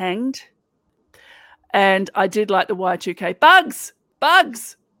hanged. And I did like the Y2K. Bugs!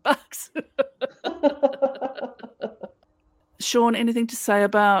 Bugs! Bugs! Sean, anything to say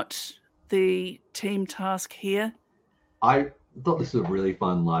about the team task here? I thought this was a really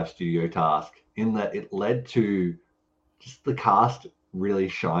fun live studio task in that it led to just the cast really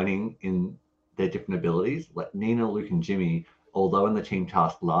shining in their different abilities. Like Nina, Luke, and Jimmy, although in the team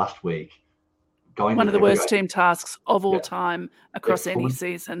task last week, one of the worst team tasks of all time across any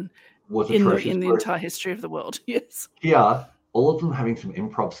season in the entire history of the world. Yes. Here, all of them having some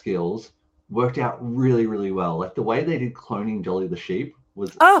improv skills worked out really, really well. Like the way they did cloning Jolly the sheep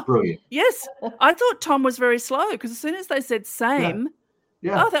was brilliant. Yes. I thought Tom was very slow because as soon as they said same,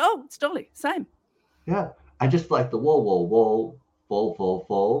 it's Dolly, same. Yeah. And just like the wall, wall, wall, fall, fall,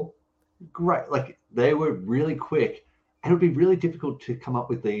 fall. Great. Like they were really quick. And it would be really difficult to come up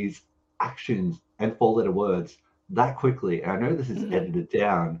with these actions and 4-letter words that quickly. And I know this is edited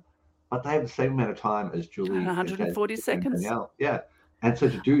down, but they have the same amount of time as Julie. 140 seconds. Yeah. And so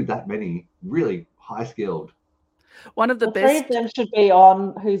to do that many, really high skilled. One of the best. 3 of them should be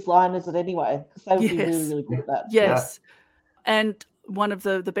on Whose Line Is It Anyway? Because they would be really, really good at that. Yes. Yeah. And one of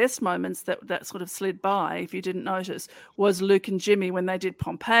the best moments that sort of slid by, if you didn't notice, was Luke and Jimmy when they did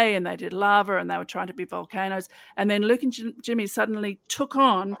Pompeii and they did lava and they were trying to be volcanoes. And then Luke and Jimmy suddenly took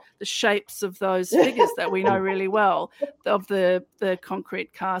on the shapes of those figures that we know really well, of the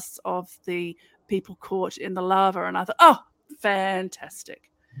concrete casts of the people caught in the lava. And I thought, fantastic.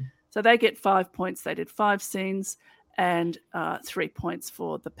 So they get 5 points. They did 5 scenes and 3 points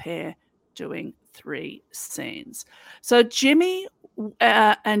for the pair doing 3 scenes. So Jimmy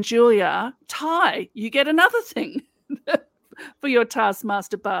and Julia tie. You get another thing for your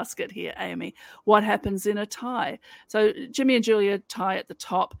Taskmaster basket here, Amy. What happens in a tie? So Jimmy and Julia tie at the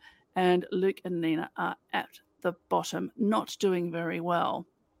top and Luke and Nina are at the bottom, not doing very well.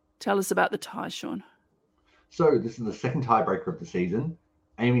 Tell us about the tie, Sean. So this is the second tiebreaker of the season.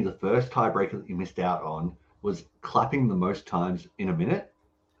 Amy, the first tiebreaker that you missed out on was clapping the most times in a minute.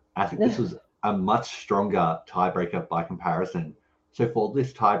 I think this was a much stronger tiebreaker by comparison. So for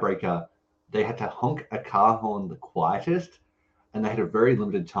this tiebreaker, they had to honk a car horn the quietest, and they had a very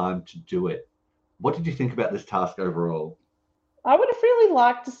limited time to do it. What did you think about this task overall? I would have really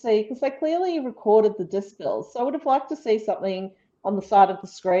liked to see, because they clearly recorded the decibels, so I would have liked to see something on the side of the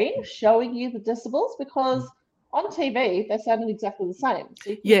screen showing you the decibels, because on TV, they sounded exactly the same,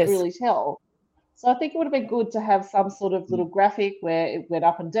 so you can't really tell. So I think it would have been good to have some sort of little graphic where it went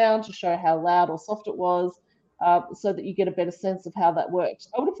up and down to show how loud or soft it was, so that you get a better sense of how that worked.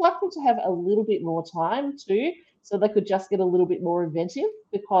 I would have liked them to have a little bit more time too, so they could just get a little bit more inventive,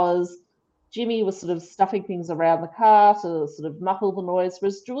 because Jimmy was sort of stuffing things around the car to sort of muffle the noise,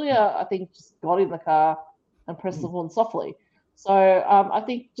 whereas Julia, I think, just got in the car and pressed the horn softly. So I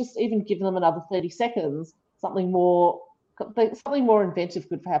think just even giving them another 30 seconds, something more inventive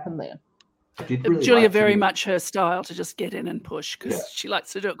could happen there. Really Julia, very much her style to just get in and push, because she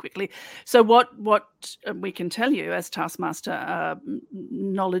likes to do it quickly. So what we can tell you as Taskmaster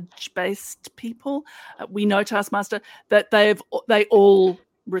knowledge-based people, we know Taskmaster, that they all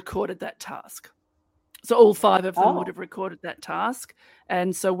recorded that task. So all 5 of them would have recorded that task.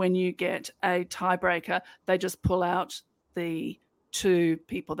 And so when you get a tiebreaker, they just pull out the 2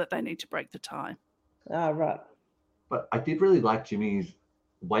 people that they need to break the tie. Right. But I did really like Jimmy's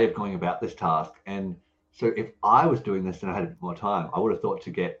way of going about this task. And so if I was doing this and I had a bit more time, I would have thought to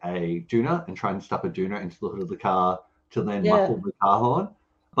get a doona and try and stuff a doona into the hood of the car to then muffle the car horn.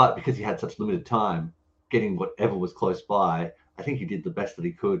 But because he had such limited time, getting whatever was close by, I think he did the best that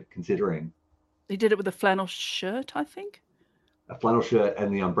he could, considering. He did it with a flannel shirt, I think. A flannel shirt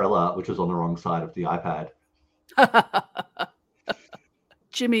and the umbrella, which was on the wrong side of the iPad.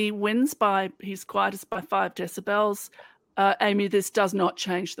 Jimmy wins he's quietest by 5 decibels. Amy, this does not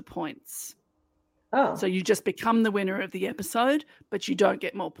change the points. So you just become the winner of the episode, but you don't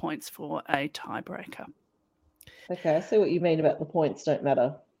get more points for a tiebreaker. Okay, I see what you mean about the points don't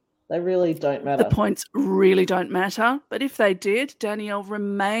matter. They really don't matter. The points really don't matter, but if they did, Danielle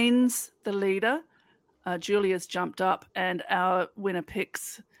remains the leader. Julia's jumped up, and our winner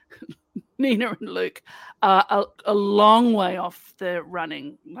picks Nina and Luke are a long way off the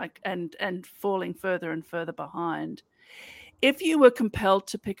running, and falling further and further behind. If you were compelled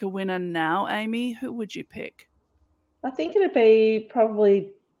to pick a winner now, Amy, who would you pick? I think it'd be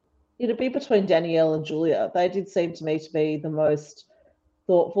between Danielle and Julia. They did seem to me to be the most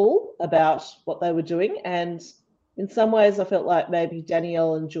thoughtful about what they were doing. And in some ways, I felt like maybe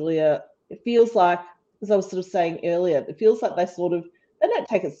Danielle and Julia, it feels like, as I was sort of saying earlier, it feels like they don't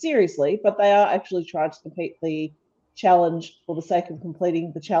take it seriously, but they are actually trying to complete the challenge for the sake of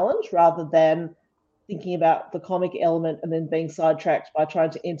completing the challenge rather than thinking about the comic element and then being sidetracked by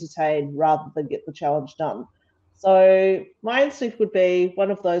trying to entertain rather than get the challenge done. So my instinct would be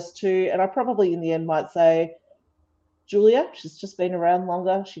one of those two, and I probably in the end might say Julia. She's just been around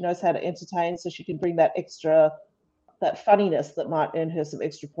longer. She knows how to entertain, so she can bring that funniness that might earn her some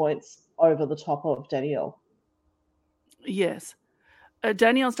extra points over the top of Danielle. Yes.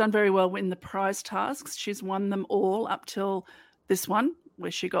 Danielle's done very well in the prize tasks. She's won them all up till this one, where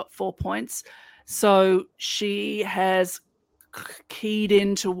she got 4 points. So she has keyed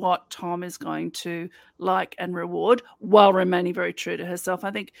into what Tom is going to like and reward while remaining very true to herself.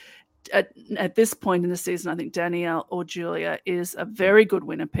 I think at this point in the season, I think Danielle or Julia is a very good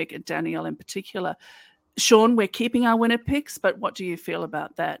winner pick, and Danielle in particular. Sean, we're keeping our winner picks, but what do you feel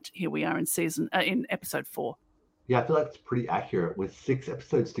about that? Here we are in episode 4. Yeah, I feel like it's pretty accurate with 6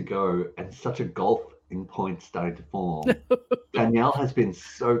 episodes to go and such a gulf in points starting to form. Danielle has been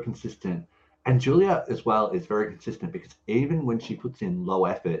so consistent, and Julia as well is very consistent because even when she puts in low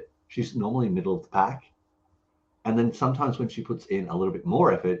effort, she's normally middle of the pack. And then sometimes when she puts in a little bit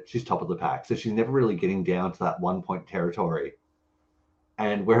more effort, she's top of the pack. So she's never really getting down to that 1 point territory.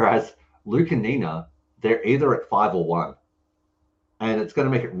 And whereas Luke and Nina, they're either at 5 or 1. And it's going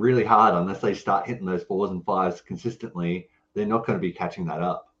to make it really hard unless they start hitting those 4s and 5s consistently. They're not going to be catching that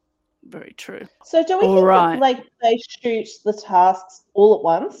up. Very true. So do we think that they shoot the tasks all at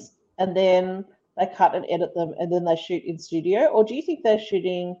once and then they cut and edit them and then they shoot in studio? Or do you think they're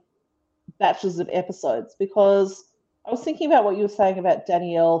shooting batches of episodes? Because I was thinking about what you were saying about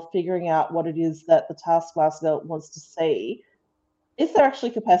Danielle figuring out what it is that the Taskmaster wants to see. Is there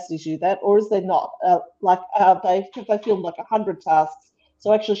actually capacity to do that, or is there not? Have they filmed like 100 tasks,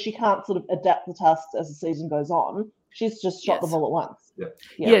 so actually she can't sort of adapt the tasks as the season goes on. She's just shot them all at once.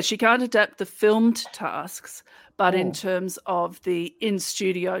 Yeah, she can't adapt the filmed tasks, but in terms of the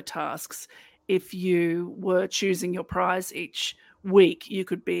in-studio tasks, if you were choosing your prize each week, you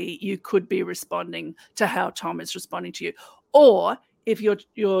could be responding to how Tom is responding to you, or if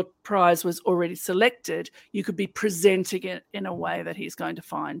your prize was already selected, you could be presenting it in a way that he's going to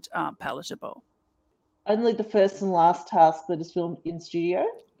find palatable. Only the first and last task that is filmed in studio?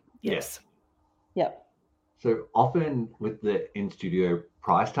 Yes. Yep. So often with the in-studio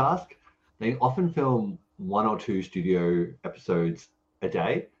prize task, they often film 1 or 2 studio episodes a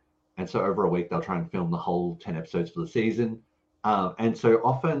day. And so over a week, they'll try and film the whole 10 episodes for the season. And so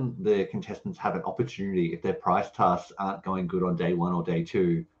often the contestants have an opportunity, if their prize tasks aren't going good on day 1 or day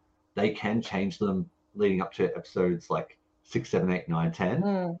 2, they can change them leading up to episodes like 6, 7, 8, 9,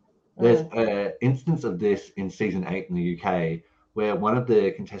 10. There's an instance of this in season 8 in the UK where one of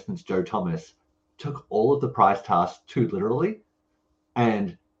the contestants, Joe Thomas, took all of the prize tasks too literally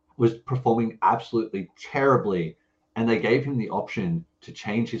and was performing absolutely terribly. And they gave him the option to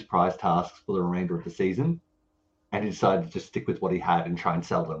change his prize tasks for the remainder of the season. And he decided to just stick with what he had and try and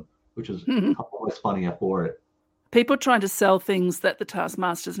sell them, which was almost funnier for it. People trying to sell things that the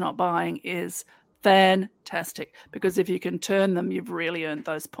Taskmaster's not buying is fantastic, because if you can turn them, you've really earned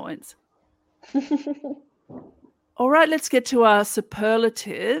those points. All right, let's get to our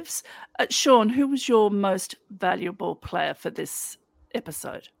superlatives. Sean, who was your most valuable player for this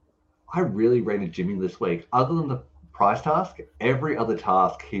episode? I really rated Jimmy this week. Other than the prize task, every other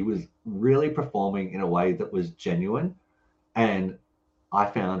task, he was really performing in a way that was genuine. And I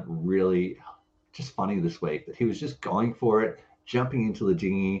found really just funny this week that he was just going for it, jumping into the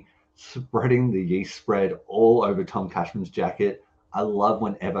dinghy, spreading the yeast spread all over Tom Cashman's jacket. I love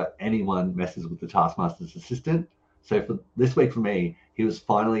whenever anyone messes with the Taskmaster's assistant. So for this week for me, he was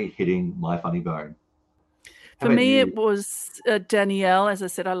finally hitting my funny bone. For me, it was Danielle. As I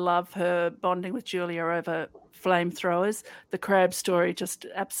said, I love her bonding with Julia over flamethrowers. The crab story just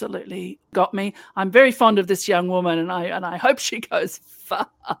absolutely got me. I'm very fond of this young woman, and I hope she goes far.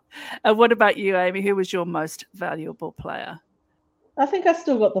 And what about you, Amy? Who was your most valuable player? I think I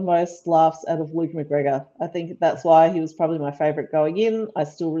still got the most laughs out of Luke McGregor. I think that's why he was probably my favourite going in. I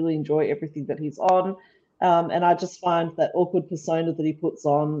still really enjoy everything that he's on. And I just find that awkward persona that he puts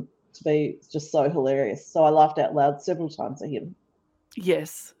on to be just so hilarious. So I laughed out loud several times at him.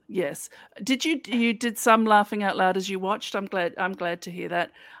 Yes, yes. Did you did some laughing out loud as you watched? I'm glad to hear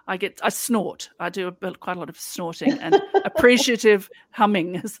that. I snort. I do quite a lot of snorting and appreciative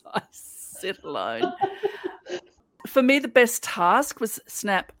humming as I sit alone. For me, the best task was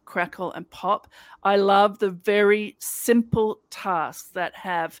snap, crackle, and pop. I love the very simple tasks that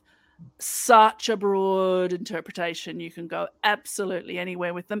have such a broad interpretation. You can go absolutely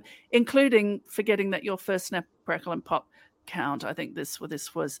anywhere with them, including forgetting that your first snap, crackle, and pop count. I think this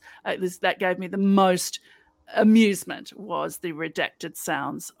was that gave me the most amusement was the redacted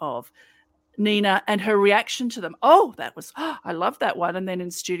sounds of Nina and her reaction to them. Oh, that was I love that one. And then in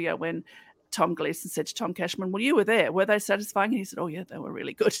studio when Tom Gleason said to Tom Cashman, "Well, you were there. Were they satisfying?" And he said, "Oh, yeah, they were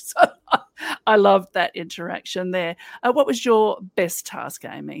really good." So I loved that interaction there. What was your best task,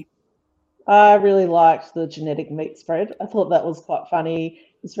 Amy? I really liked the genetic meat spread. I thought that was quite funny.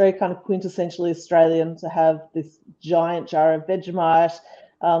 It's very kind of quintessentially Australian to have this giant jar of Vegemite,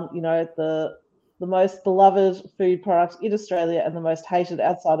 the most beloved food product in Australia and the most hated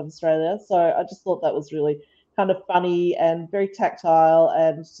outside of Australia. So I just thought that was really kind of funny and very tactile,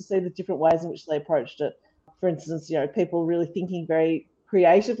 and to see the different ways in which they approached it. For instance, people really thinking very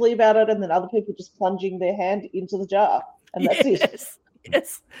creatively about it, and then other people just plunging their hand into the jar, and that's it.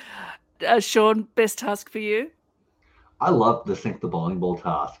 Yes. Sean, best task for you? I love the sink the bowling ball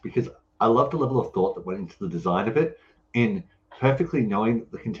task because I love the level of thought that went into the design of it in perfectly knowing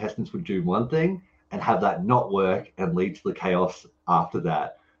that the contestants would do one thing and have that not work and lead to the chaos after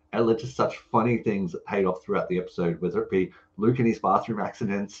that. And it led to such funny things that paid off throughout the episode, whether it be Luke and his bathroom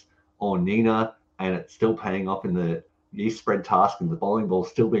accidents or Nina and it's still paying off in the yeast spread task and the bowling ball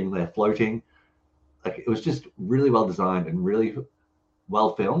still being there floating. Like, it was just really well designed and really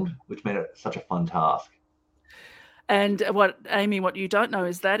well filmed, which made it such a fun task. And what you don't know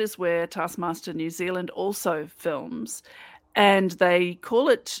is that is where Taskmaster New Zealand also films, and they call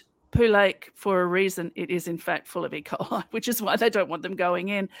it Poo Lake for a reason. It is in fact full of E. coli, which is why they don't want them going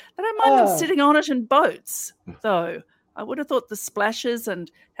in. They don't mind them sitting on it in boats, though. I would have thought the splashes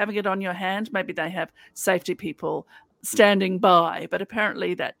and having it on your hand, maybe they have safety people standing by, but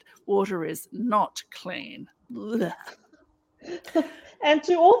apparently that water is not clean. And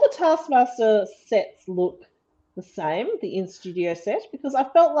do all the Taskmaster sets look the same, the in-studio set? Because I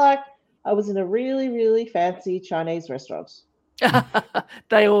felt like I was in a really, really fancy Chinese restaurant.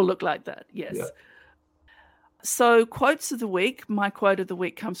 They all look like that, yes. Yeah. So quotes of the week. My quote of the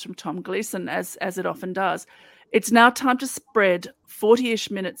week comes from Tom Gleason, as it often does. It's now time to spread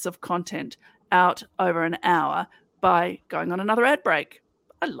 40-ish minutes of content out over an hour by going on another ad break.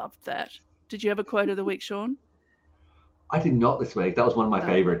 I loved that. Did you have a quote of the week, Sean? I did not this week. That was one of my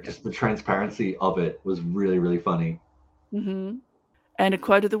favorite. Just the transparency of it was really, really funny. Mm-hmm. And a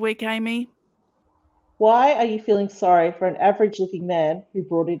quote of the week, Amy? Why are you feeling sorry for an average-looking man who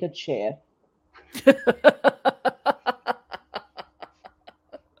brought in a chair?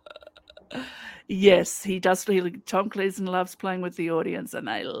 Yes, he does. Tom Gleason loves playing with the audience, and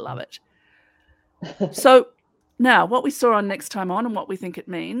they love it. So now, what we saw on Next Time On and what we think it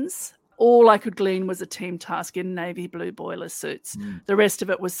means, all I could glean was a team task in navy blue boiler suits. The rest of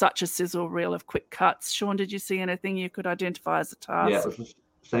it was such a sizzle reel of quick cuts. Sean, did you see anything you could identify as a task? Yeah, it was the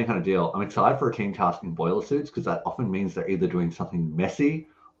same kind of deal. I'm excited for a team task in boiler suits because that often means they're either doing something messy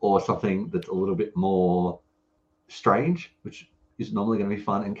or something that's a little bit more strange, which is normally going to be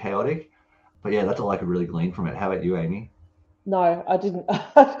fun and chaotic. But yeah, that's all I could really glean from it. How about you, Amy? No, I didn't.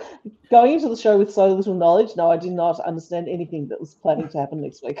 Going into the show with so little knowledge, no, I did not understand anything that was planning to happen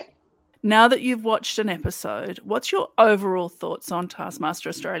next week. Now that you've watched an episode, what's your overall thoughts on Taskmaster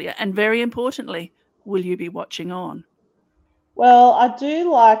Australia? And very importantly, will you be watching on? Well, I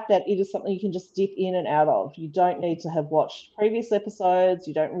do like that it is something you can just dip in and out of. You don't need to have watched previous episodes.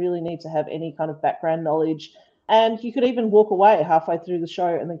 You don't really need to have any kind of background knowledge. And you could even walk away halfway through the show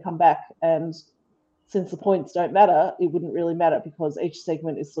and then come back. And since the points don't matter, it wouldn't really matter because each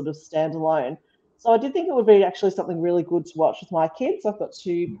segment is sort of standalone. So I did think it would be actually something really good to watch with my kids. I've got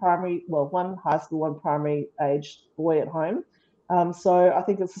one high school, one primary age boy at home. So I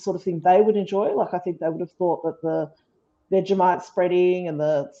think it's the sort of thing they would enjoy. Like, I think they would have thought that the Vegemite spreading and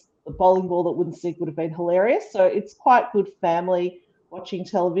the bowling ball that wouldn't stick would have been hilarious. So it's quite good family watching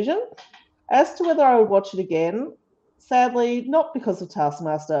television. As to whether I would watch it again, sadly, not because of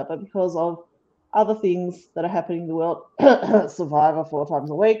Taskmaster, but because of other things that are happening in the world, Survivor 4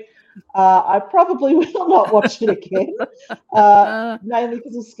 times a week, I probably will not watch it again, mainly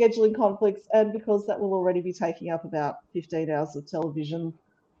because of scheduling conflicts and because that will already be taking up about 15 hours of television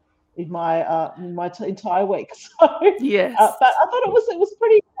in my entire week. So yes, but I thought it was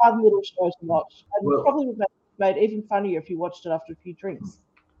pretty fun little show to watch, and probably would make made even funnier if you watched it after a few drinks.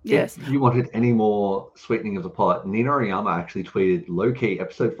 Yes. If you wanted any more sweetening of the pot, Nina Oriyama actually tweeted, low-key,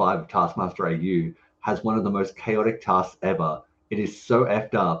 episode 5 of Taskmaster AU has one of the most chaotic tasks ever. It is so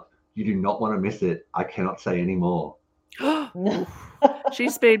effed up. You do not want to miss it. I cannot say any more.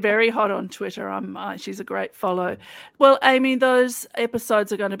 She's been very hot on Twitter. She's a great follow. Well, Amy, those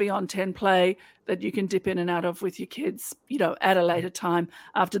episodes are going to be on 10 Play that you can dip in and out of with your kids, at a later time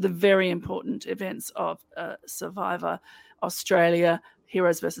after the very important events of Survivor Australia,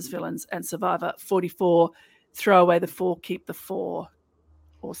 Heroes versus Villains, and Survivor 44. Throw away the 4, keep the 4,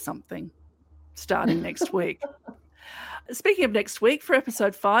 or something, starting next week. Speaking of next week, for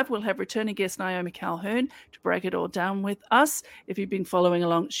episode 5, we'll have returning guest Naomi Calhoun to break it all down with us. If you've been following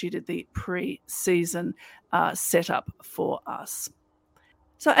along, she did the pre-season setup for us.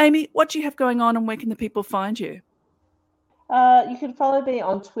 So, Amy, what do you have going on and where can the people find you? You can follow me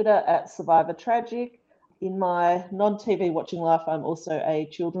on Twitter at Survivor Tragic. In my non-TV watching life, I'm also a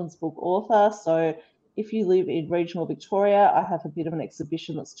children's book author. So if you live in regional Victoria, I have a bit of an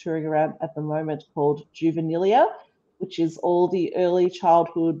exhibition that's touring around at the moment called Juvenilia, which is all the early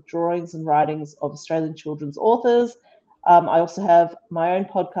childhood drawings and writings of Australian children's authors. I also have my own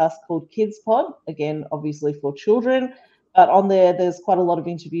podcast called Kids Pod, again, obviously for children. But on there's quite a lot of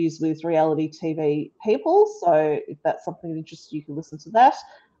interviews with reality TV people. So if that's something that interests you, you can listen to that.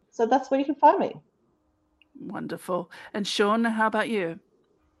 So that's where you can find me. Wonderful. And Sean, how about you?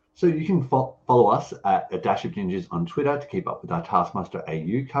 So you can follow us at A Dash of Gingers on Twitter to keep up with our Taskmaster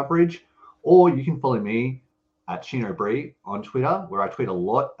AU coverage, or you can follow me at Chino Bree on Twitter, where I tweet a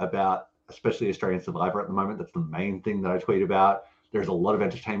lot about, especially Australian Survivor at the moment. That's the main thing that I tweet about. There's a lot of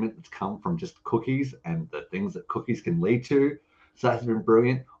entertainment that's come from just cookies and the things that cookies can lead to. So that's been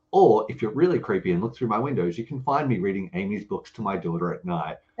brilliant. Or if you're really creepy and look through my windows, you can find me reading Amy's books to my daughter at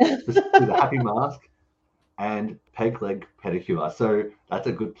night. The Happy Mask and Peg Leg Pedicure. So that's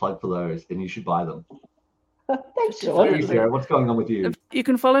a good plug for those, and you should buy them. Thanks, Sean. Sarah, what's going on with you? You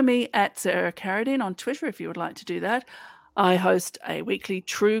can follow me at Sarah Carradine on Twitter if you would like to do that. I host a weekly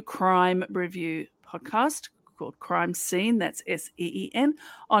true crime review podcast called Crime Scene, that's SEEN,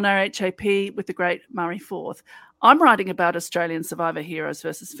 on RHAP with the great Murray Forth. I'm writing about Australian Survivor Heroes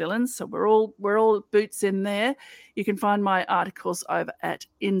versus Villains, so we're all boots in there. You can find my articles over at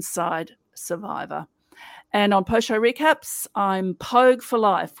Inside Survivor. And on post-show recaps, I'm Pogue for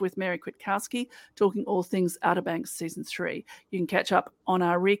Life with Mary Kwiatkowski, talking all things Outer Banks Season 3. You can catch up on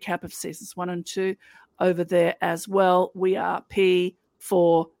our recap of Seasons 1 and 2 over there as well. We are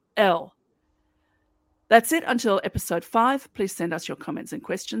P4L. That's it until episode 5. Please send us your comments and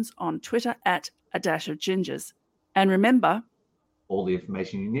questions on Twitter at A Dash of Gingers. And remember, all the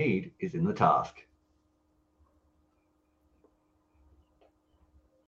information you need is in the task.